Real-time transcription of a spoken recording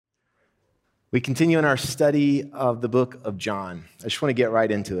We continue in our study of the book of John. I just want to get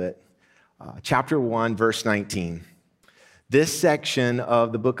right into it. Chapter 1, verse 19. This section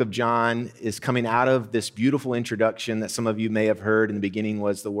of the book of John is coming out of this beautiful introduction that some of you may have heard. In the beginning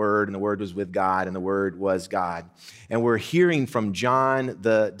was the Word, and the Word was with God, and the Word was God. And we're hearing from John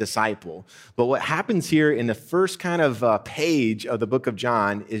the disciple. But what happens here in the first kind of page of the book of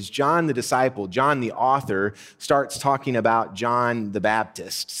John is John the disciple, John the author, starts talking about John the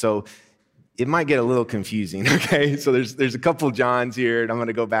Baptist. So it might get a little confusing, okay? So there's a couple Johns here, and I'm going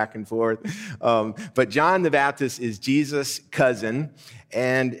to go back and forth. But John the Baptist is Jesus' cousin,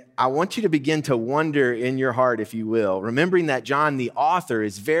 and I want you to begin to wonder in your heart, if you will, remembering that John the author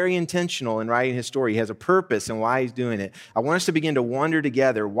is very intentional in writing his story. He has a purpose in why he's doing it. I want us to begin to wonder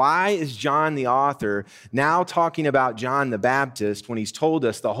together, why is John the author now talking about John the Baptist when he's told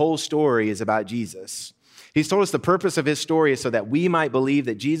us the whole story is about Jesus? He's told us the purpose of his story is so that we might believe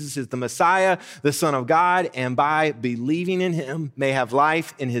that Jesus is the Messiah, the Son of God, and by believing in him may have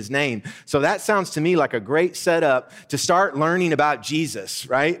life in his name. So that sounds to me like a great setup to start learning about Jesus,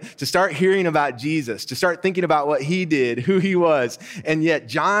 right? To start hearing about Jesus, to start thinking about what he did, who he was. And yet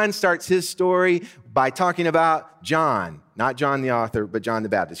John starts his story by talking about John, not John the author, but John the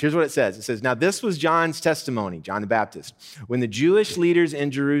Baptist. Here's what it says. It says, now this was John's testimony, John the Baptist, when the Jewish leaders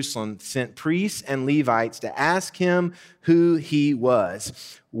in Jerusalem sent priests and Levites to ask him who he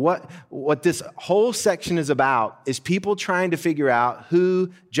was. What this whole section is about is people trying to figure out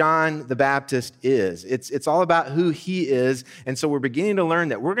who John the Baptist is. It's all about who he is. And so we're beginning to learn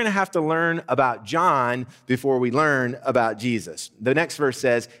that we're going to have to learn about John before we learn about Jesus. The next verse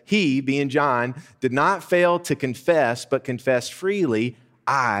says, he, being John, did not fail to confess, but confessed freely,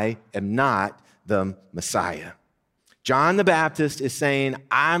 I am not the Messiah. John the Baptist is saying,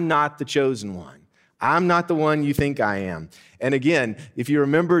 I'm not the chosen one. I'm not the one you think I am. And again, if you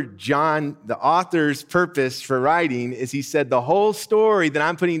remember John, the author's purpose for writing is he said the whole story that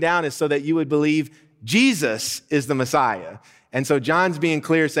I'm putting down is so that you would believe Jesus is the Messiah. And so John's being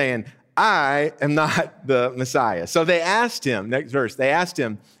clear saying, I am not the Messiah. So they asked him, next verse, they asked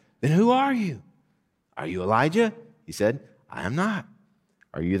him, then who are you? Are you Elijah? He said, I am not.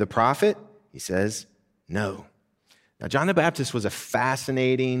 Are you the prophet? He says, no. Now, John the Baptist was a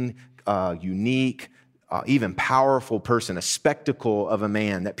fascinating, unique, even powerful person, a spectacle of a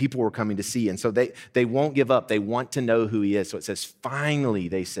man that people were coming to see. And so they won't give up. They want to know who he is. So it says, finally,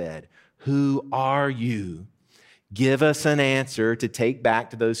 they said, who are you? Give us an answer to take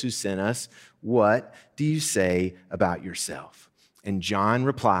back to those who sent us. What do you say about yourself? And John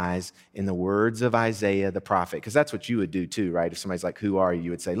replies in the words of Isaiah the prophet, because that's what you would do too, right? If somebody's like, who are you? You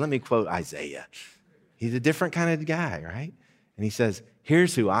would say, let me quote Isaiah. He's a different kind of guy, right? And he says,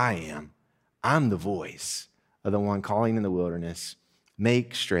 here's who I am. I'm the voice of the one calling in the wilderness,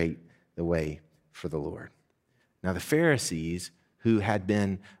 make straight the way for the Lord. Now the Pharisees who had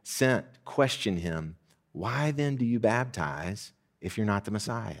been sent questioned him, why then do you baptize if you're not the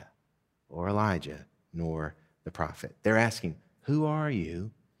Messiah or Elijah nor the prophet? They're asking, who are you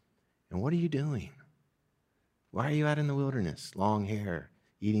and what are you doing? Why are you out in the wilderness, long hair,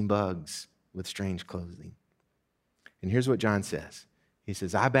 eating bugs with strange clothing? And here's what John says. He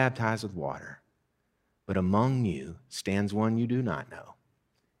says, I baptize with water, but among you stands one you do not know.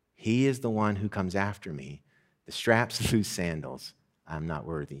 He is the one who comes after me, the straps of whose sandals I'm not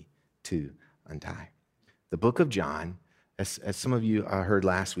worthy to untie. The book of John, as some of you heard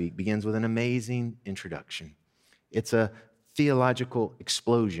last week, begins with an amazing introduction. It's a theological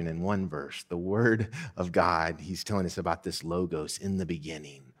explosion in one verse. The Word of God, he's telling us about this logos. In the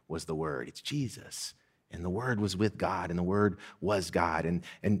beginning was the Word. It's Jesus. And the Word was with God, and the Word was God.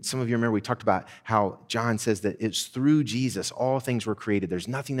 And some of you remember we talked about how John says that it's through Jesus all things were created. There's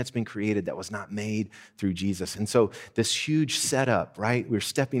nothing that's been created that was not made through Jesus. And so this huge setup, right, we're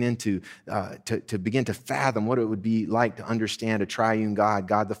stepping into to begin to fathom what it would be like to understand a triune God,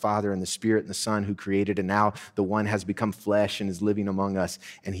 God the Father and the Spirit and the Son who created, and now the one has become flesh and is living among us.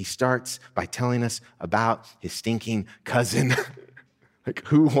 And he starts by telling us about his stinking cousin. Like,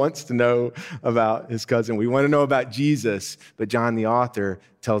 who wants to know about his cousin? We want to know about Jesus, but John the author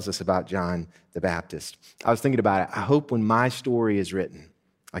tells us about John the Baptist. I was thinking about it. I hope when my story is written,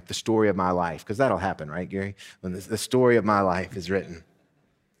 like the story of my life, because that'll happen, right, Gary? When the story of my life is written,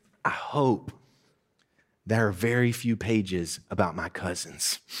 I hope there are very few pages about my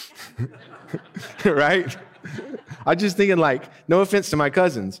cousins, right? I'm just thinking, like, no offense to my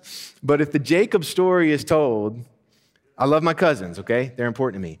cousins, but if the Jacob story is told, I love my cousins, okay? They're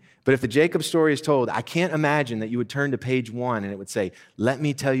important to me. But if the Jacob story is told, I can't imagine that you would turn to page 1 and it would say, let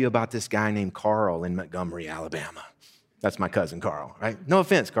me tell you about this guy named Carl in Montgomery, Alabama. That's my cousin, Carl, right? No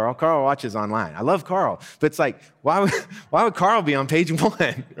offense, Carl. Carl watches online. I love Carl. But it's like, why would Carl be on page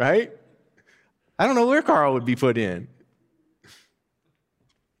 1, right? I don't know where Carl would be put in.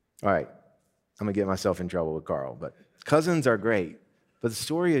 All right, I'm going to get myself in trouble with Carl. But cousins are great. But the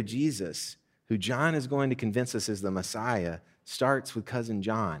story of Jesus, who John is going to convince us is the Messiah, starts with cousin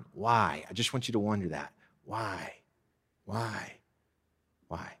John. Why? I just want you to wonder that. Why? Why?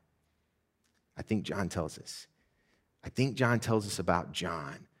 Why? I think John tells us. I think John tells us about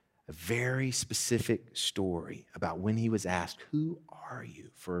John, a very specific story about when he was asked, who are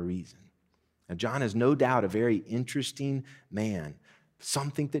you, for a reason. Now, John is no doubt a very interesting man. Some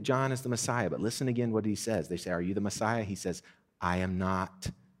think that John is the Messiah, but listen again what he says. They say, are you the Messiah? He says, I am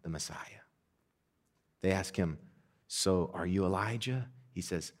not the Messiah. They ask him, so are you Elijah? He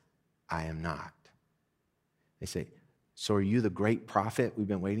says, I am not. They say, so are you the great prophet we've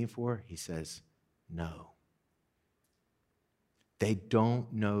been waiting for? He says, no. They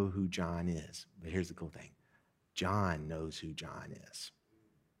don't know who John is. But here's the cool thing. John knows who John is.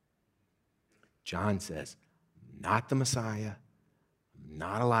 John says, I'm not the Messiah, I'm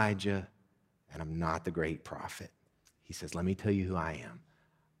not Elijah, and I'm not the great prophet. He says, let me tell you who I am.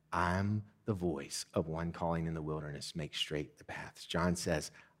 I'm the voice of one calling in the wilderness, make straight the paths. John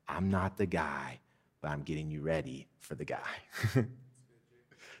says, I'm not the guy, but I'm getting you ready for the guy.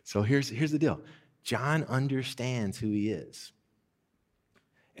 So here's the deal. John understands who he is.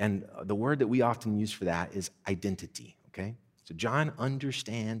 And the word that we often use for that is identity, okay? So John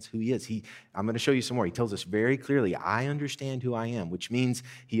understands who he is. I'm going to show you some more. He tells us very clearly, I understand who I am, which means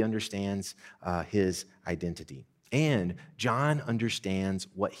he understands his identity. And John understands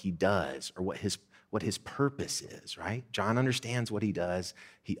what he does or what his purpose is, right? John understands what he does.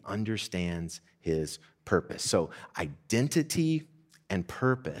 He understands his purpose. So identity and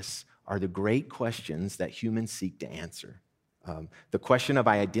purpose are the great questions that humans seek to answer. The question of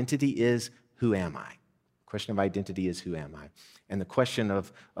identity is, who am I? The question of identity is, who am I? And the question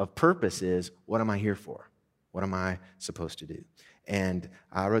of purpose is, what am I here for? What am I supposed to do? And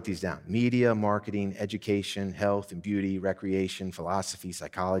I wrote these down. Media, marketing, education, health and beauty, recreation, philosophy,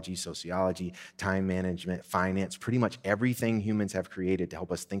 psychology, sociology, time management, finance, pretty much everything humans have created to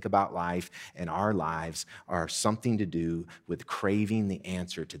help us think about life and our lives are something to do with craving the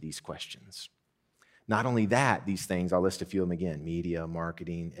answer to these questions. Not only that, these things, I'll list a few of them again, media,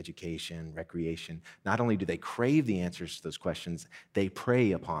 marketing, education, recreation, not only do they crave the answers to those questions, they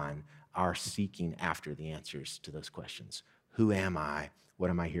prey upon our seeking after the answers to those questions. Who am I? What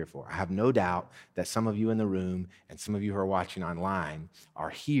am I here for? I have no doubt that some of you in the room and some of you who are watching online are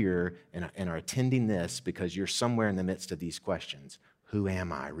here and are attending this because you're somewhere in the midst of these questions. Who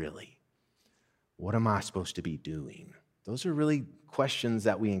am I really? What am I supposed to be doing? Those are really questions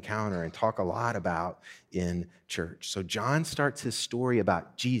that we encounter and talk a lot about in church. So John starts his story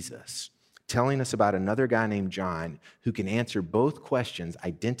about Jesus, telling us about another guy named John who can answer both questions,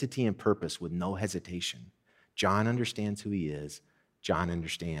 identity and purpose, with no hesitation. John understands who he is. John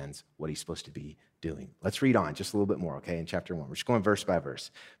understands what he's supposed to be doing. Let's read on just a little bit more, okay, in chapter 1. We're just going verse by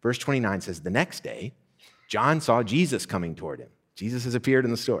verse. Verse 29 says, the next day, John saw Jesus coming toward him. Jesus has appeared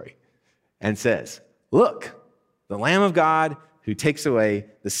in the story and says, look, the Lamb of God who takes away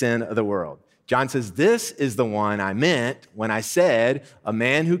the sin of the world. John says, this is the one I meant when I said, a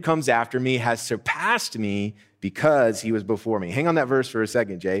man who comes after me has surpassed me because he was before me. Hang on that verse for a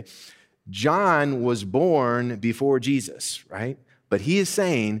second, Jay. John was born before Jesus, right? But he is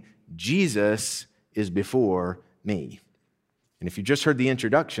saying, Jesus is before me. And if you just heard the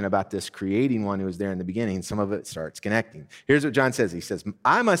introduction about this creating one who was there in the beginning, some of it starts connecting. Here's what John says. He says,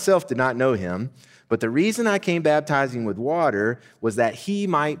 I myself did not know him, but the reason I came baptizing with water was that he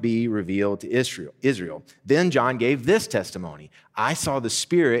might be revealed to Israel. Then John gave this testimony. I saw the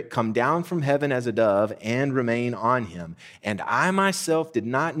Spirit come down from heaven as a dove and remain on him. And I myself did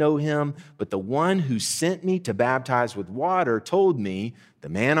not know him, but the one who sent me to baptize with water told me, the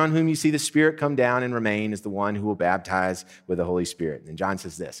man on whom you see the Spirit come down and remain is the one who will baptize with the Holy Spirit. And John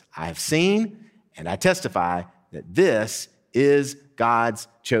says this, I have seen and I testify that this is God's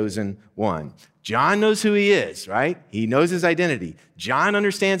chosen one. John knows who he is, right? He knows his identity. John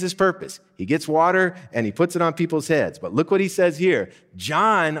understands his purpose. He gets water and he puts it on people's heads. But look what he says here.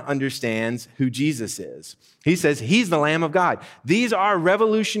 John understands who Jesus is. He says he's the Lamb of God. These are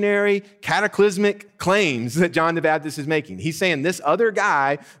revolutionary, cataclysmic claims that John the Baptist is making. He's saying this other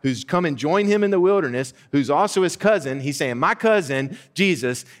guy who's come and joined him in the wilderness, who's also his cousin, he's saying, my cousin,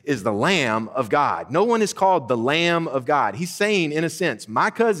 Jesus, is the Lamb of God. No one is called the Lamb of God. He's saying, in a sense, my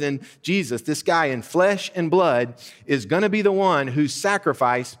my cousin, Jesus, this guy in flesh and blood, is going to be the one whose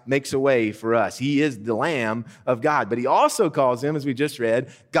sacrifice makes a way for us. He is the Lamb of God. But he also calls him, as we just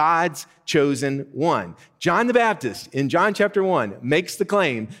read, God's chosen one. John the Baptist, in John chapter 1, makes the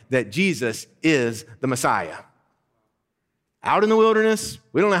claim that Jesus is the Messiah. Out in the wilderness,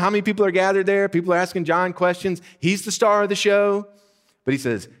 we don't know how many people are gathered there. People are asking John questions. He's the star of the show. But he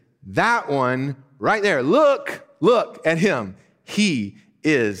says, that one right there, look at him. He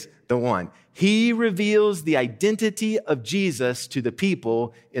is the one. He reveals the identity of Jesus to the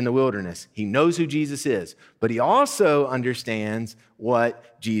people in the wilderness. He knows who Jesus is, but he also understands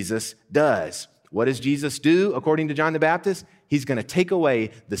what Jesus does. What does Jesus do, according to John the Baptist? He's going to take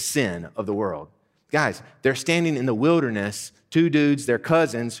away the sin of the world. Guys, they're standing in the wilderness, two dudes, they're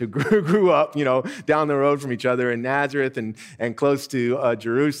cousins who grew up, down the road from each other in Nazareth and close to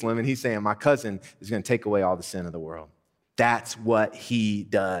Jerusalem. And he's saying, my cousin is going to take away all the sin of the world. That's what he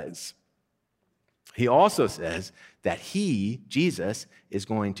does. He also says that he, Jesus, is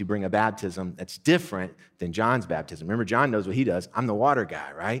going to bring a baptism that's different than John's baptism. Remember, John knows what he does. I'm the water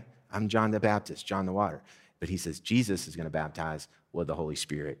guy, right? I'm John the Baptist, John the water. But he says Jesus is going to baptize with the Holy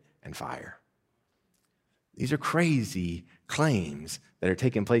Spirit and fire. These are crazy claims that are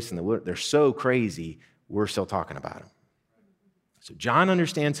taking place in the world. They're so crazy, we're still talking about them. So John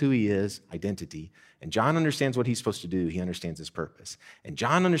understands who he is, identity, and John understands what he's supposed to do. He understands his purpose. And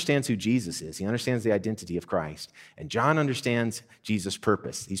John understands who Jesus is. He understands the identity of Christ. And John understands Jesus'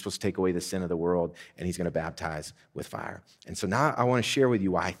 purpose. He's supposed to take away the sin of the world, and he's going to baptize with fire. And so now I want to share with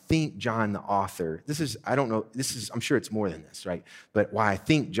you why I think John, the author, I'm sure it's more than this, right? But why I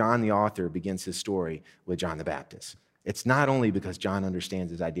think John, the author, begins his story with John the Baptist. It's not only because John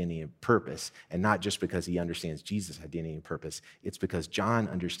understands his identity and purpose, and not just because he understands Jesus' identity and purpose. It's because John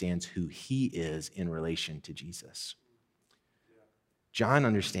understands who he is in relation to Jesus. John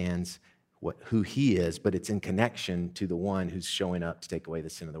understands who he is, but it's in connection to the one who's showing up to take away the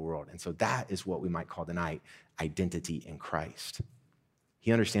sin of the world. And so that is what we might call tonight identity in Christ.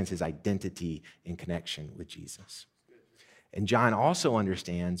 He understands his identity in connection with Jesus. And John also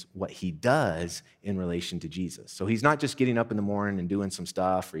understands what he does in relation to Jesus. So he's not just getting up in the morning and doing some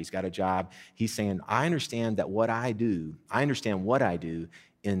stuff, or he's got a job. He's saying, I understand what I do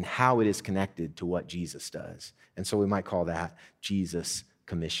in how it is connected to what Jesus does. And so we might call that Jesus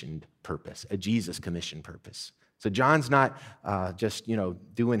commissioned purpose, a Jesus commissioned purpose. So John's not just,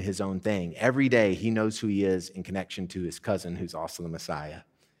 doing his own thing. Every day he knows who he is in connection to his cousin, who's also the Messiah. And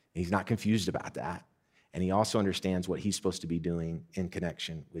he's not confused about that. And he also understands what he's supposed to be doing in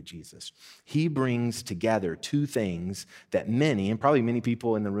connection with Jesus. He brings together two things that many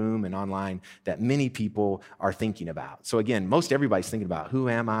people in the room and online, that many people are thinking about. So again, most everybody's thinking about, who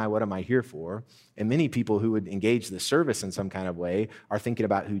am I? What am I here for? And many people who would engage the service in some kind of way are thinking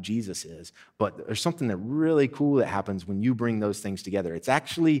about who Jesus is. But there's something that really cool that happens when you bring those things together. It's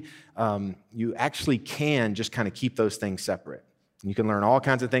actually, you actually can just kind of keep those things separate. You can learn all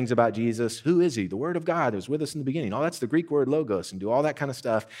kinds of things about Jesus. Who is he? The Word of God that was with us in the beginning. Oh, that's the Greek word logos, and do all that kind of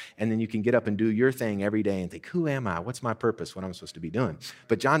stuff. And then you can get up and do your thing every day and think, who am I? What's my purpose? What am I supposed to be doing?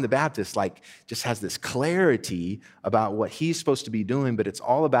 But John the Baptist just has this clarity about what he's supposed to be doing, but it's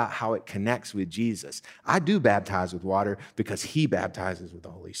all about how it connects with Jesus. I do baptize with water because he baptizes with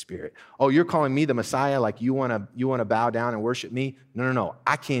the Holy Spirit. Oh, you're calling me the Messiah, like you want to bow down and worship me? No.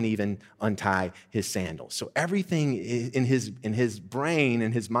 I can't even untie his sandals. So everything in his brain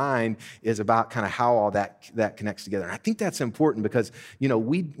and his mind is about kind of how all that connects together. And I think that's important because,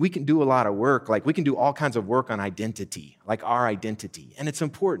 we can do a lot of work. Like we can do all kinds of work on identity, like our identity. And it's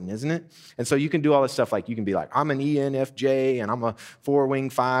important, isn't it? And so you can do all this stuff. Like you can be like, I'm an ENFJ and I'm a 4-wing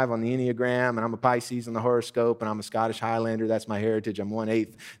 5 on the Enneagram and I'm a Pisces on the horoscope and I'm a Scottish Highlander. That's my heritage. I'm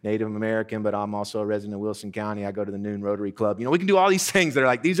 1/8 Native American, but I'm also a resident of Wilson County. I go to the Noon Rotary Club. We can do all these things that are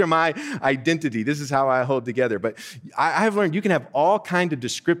like, these are my identity. This is how I hold together. But I have learned you can have all kinds of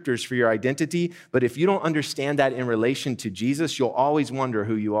descriptors for your identity, but if you don't understand that in relation to Jesus, you'll always wonder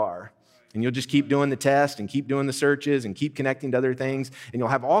who you are. And you'll just keep doing the test and keep doing the searches and keep connecting to other things. And you'll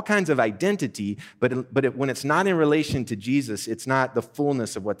have all kinds of identity, but when it's not in relation to Jesus, it's not the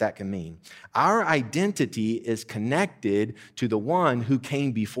fullness of what that can mean. Our identity is connected to the one who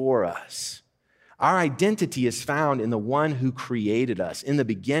came before us. Our identity is found in the one who created us. In the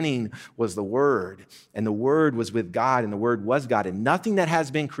beginning was the Word, and the Word was with God, and the Word was God. And nothing that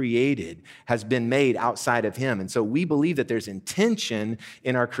has been created has been made outside of him. And so we believe that there's intention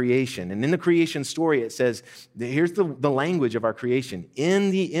in our creation. And in the creation story, it says, here's the language of our creation.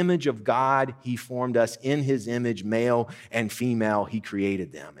 In the image of God, he formed us. In his image, male and female, he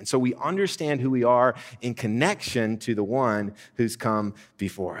created them. And so we understand who we are in connection to the one who's come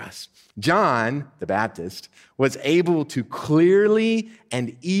before us. John the Baptist was able to clearly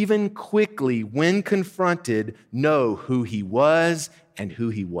and even quickly, when confronted, know who he was and who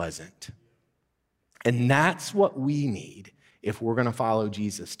he wasn't. And that's what we need if we're going to follow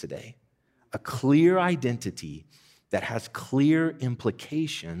Jesus today. A clear identity that has clear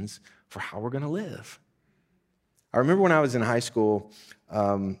implications for how we're going to live. I remember when I was in high school,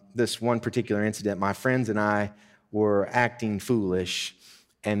 this one particular incident, my friends and I were acting foolish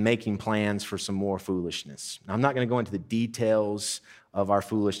and making plans for some more foolishness. Now, I'm not going to go into the details of our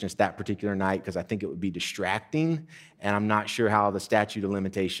foolishness that particular night because I think it would be distracting, and I'm not sure how the statute of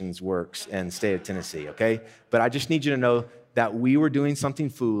limitations works in the state of Tennessee, okay? But I just need you to know that we were doing something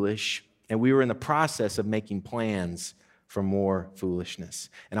foolish, and we were in the process of making plans for more foolishness.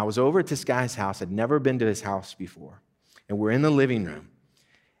 And I was over at this guy's house. I'd never been to his house before, and we're in the living room,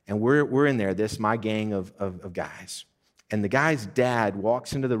 and we're in there, my gang of guys. And the guy's dad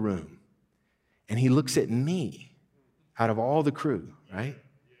walks into the room, and he looks at me out of all the crew, right?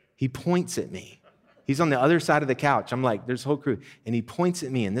 He points at me. He's on the other side of the couch. I'm like, there's a whole crew. And he points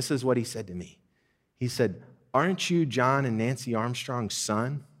at me, and this is what he said to me. He said, "Aren't you John and Nancy Armstrong's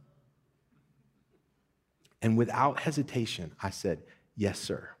son?" And without hesitation, I said, "Yes,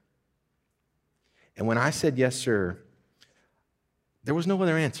 sir." And when I said, "Yes, sir," there was no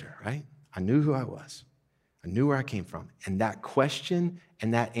other answer, right? I knew who I was. I knew where I came from. And that question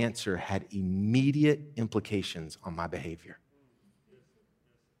and that answer had immediate implications on my behavior.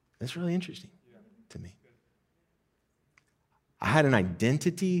 That's really interesting to me. I had an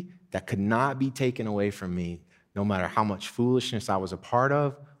identity that could not be taken away from me, no matter how much foolishness I was a part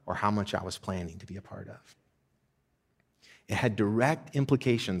of or how much I was planning to be a part of. It had direct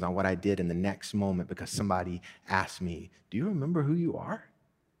implications on what I did in the next moment because somebody asked me, "Do you remember who you are?"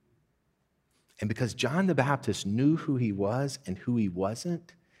 And because John the Baptist knew who he was and who he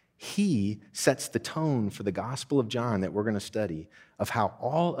wasn't, he sets the tone for the Gospel of John that we're going to study of how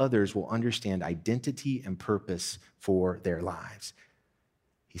all others will understand identity and purpose for their lives.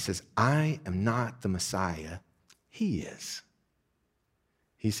 He says, "I am not the Messiah. He is."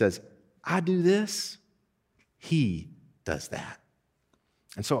 He says, "I do this. He does that."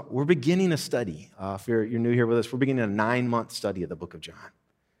 And so we're beginning a study. If you're new here with us, we're beginning a 9-month study of the book of John.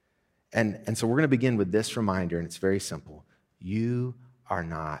 And so we're going to begin with this reminder, and it's very simple. You are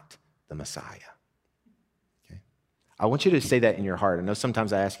not the Messiah. Okay? I want you to say that in your heart. I know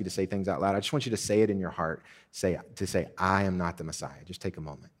sometimes I ask you to say things out loud. I just want you to say it in your heart. Say, "I am not the Messiah." Just take a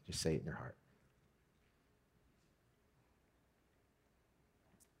moment. Just say it in your heart.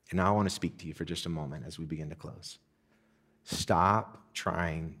 And now I want to speak to you for just a moment as we begin to close. Stop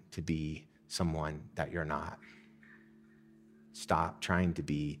trying to be someone that you're not. Stop trying to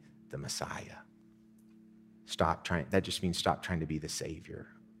be the Messiah. That just means stop trying to be the Savior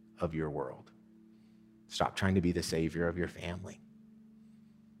of your world. Stop trying to be the Savior of your family.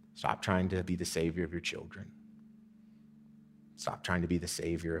 Stop trying to be the Savior of your children. Stop trying to be the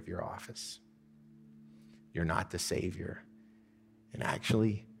Savior of your office. You're not the Savior. And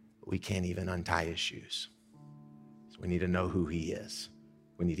actually, we can't even untie his shoes. So we need to know who he is.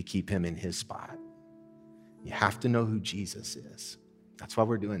 We need to keep him in his spot. You have to know who Jesus is. That's why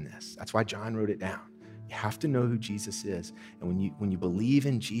we're doing this. That's why John wrote it down. You have to know who Jesus is. And when you believe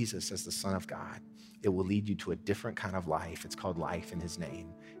in Jesus as the Son of God, it will lead you to a different kind of life. It's called life in his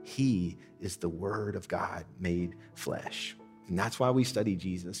name. He is the Word of God made flesh. And that's why we study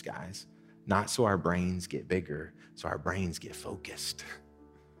Jesus, guys. Not so our brains get bigger, so our brains get focused.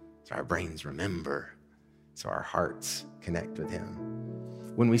 So our brains remember, so our hearts connect with him.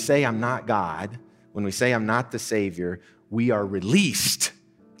 When we say I'm not God, when we say I'm not the Savior, we are released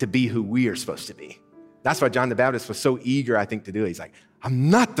to be who we are supposed to be. That's why John the Baptist was so eager, I think, to do it. He's like, "I'm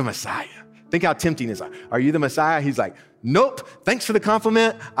not the Messiah." Think how tempting it is. Are you the Messiah? He's like, "Nope, thanks for the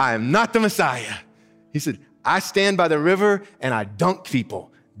compliment. I am not the Messiah." He said, "I stand by the river and I dunk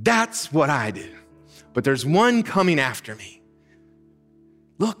people. That's what I do. But there's one coming after me.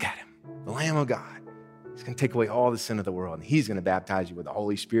 Look at him, the Lamb of God. He's going to take away all the sin of the world, and he's going to baptize you with the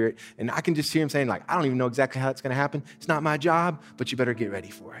Holy Spirit." And I can just hear him saying, like, "I don't even know exactly how it's going to happen. It's not my job, but you better get ready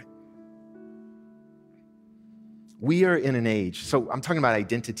for it." We are in an age, so I'm talking about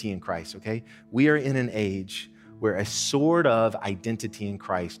identity in Christ, okay? We are in an age where a sort of identity in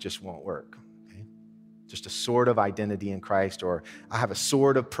Christ just won't work, okay? Just a sort of identity in Christ, or I have a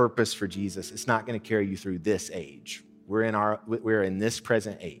sort of purpose for Jesus. It's not going to carry you through this age. We're in this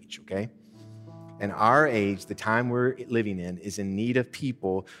present age, okay? And our age, the time we're living in, is in need of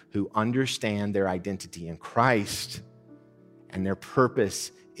people who understand their identity in Christ and their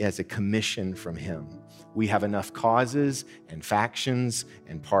purpose as a commission from him. We have enough causes and factions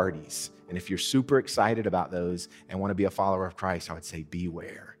and parties. And if you're super excited about those and want to be a follower of Christ, I would say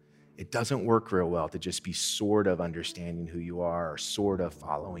beware. It doesn't work real well to just be sort of understanding who you are or sort of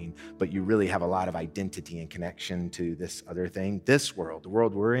following, but you really have a lot of identity and connection to this other thing. This world, the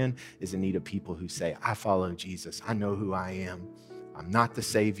world we're in, is in need of people who say, I follow Jesus. I know who I am. I'm not the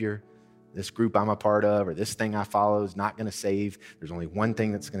Savior. This group I'm a part of or this thing I follow is not going to save. There's only one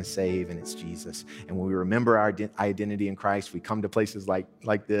thing that's going to save, and it's Jesus. And when we remember our identity in Christ, we come to places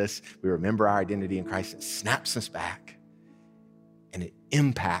like this. We remember our identity in Christ. It snaps us back, and it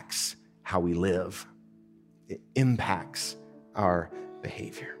impacts how we live. It impacts our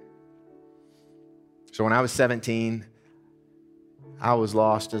behavior. So when I was 17, I was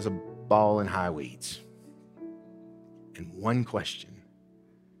lost as a ball in high weeds. And one question,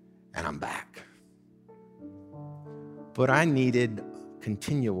 and I'm back. But I needed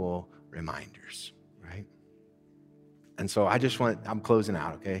continual reminders, right? And so I'm closing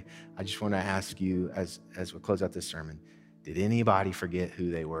out, okay? I just want to ask you as we close out this sermon, did anybody forget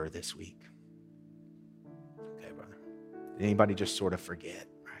who they were this week? Okay, brother. Did anybody just sort of forget,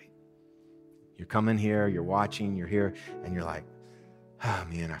 right? You're coming here, you're watching, you're here, and you're like, oh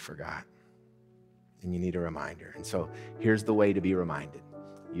man, I forgot. And you need a reminder. And so here's the way to be reminded.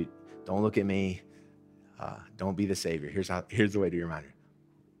 You don't look at me. Don't be the Savior. Here's the way to be reminded.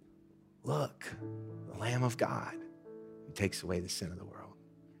 Look, the Lamb of God who takes away the sin of the world.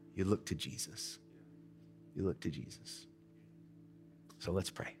 You look to Jesus. You look to Jesus. So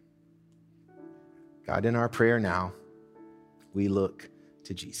let's pray. God, in our prayer now, we look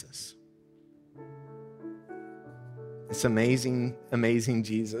to Jesus. It's amazing, amazing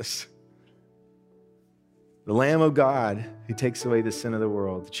Jesus. The Lamb of God who takes away the sin of the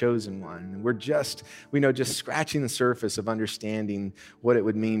world, the chosen one. And we're just scratching the surface of understanding what it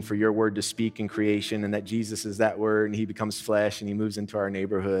would mean for your word to speak in creation, and that Jesus is that word and he becomes flesh and he moves into our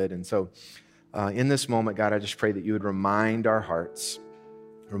neighborhood. And so in this moment, God, I just pray that you would remind our hearts,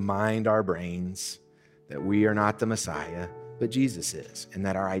 remind our brains that we are not the Messiah, but Jesus is, and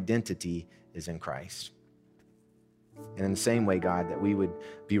that our identity is in Christ. And in the same way, God, that we would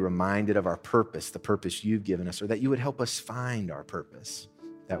be reminded of our purpose, the purpose you've given us, or that you would help us find our purpose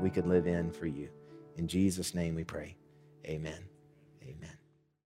that we could live in for you. In Jesus' name we pray. Amen. Amen.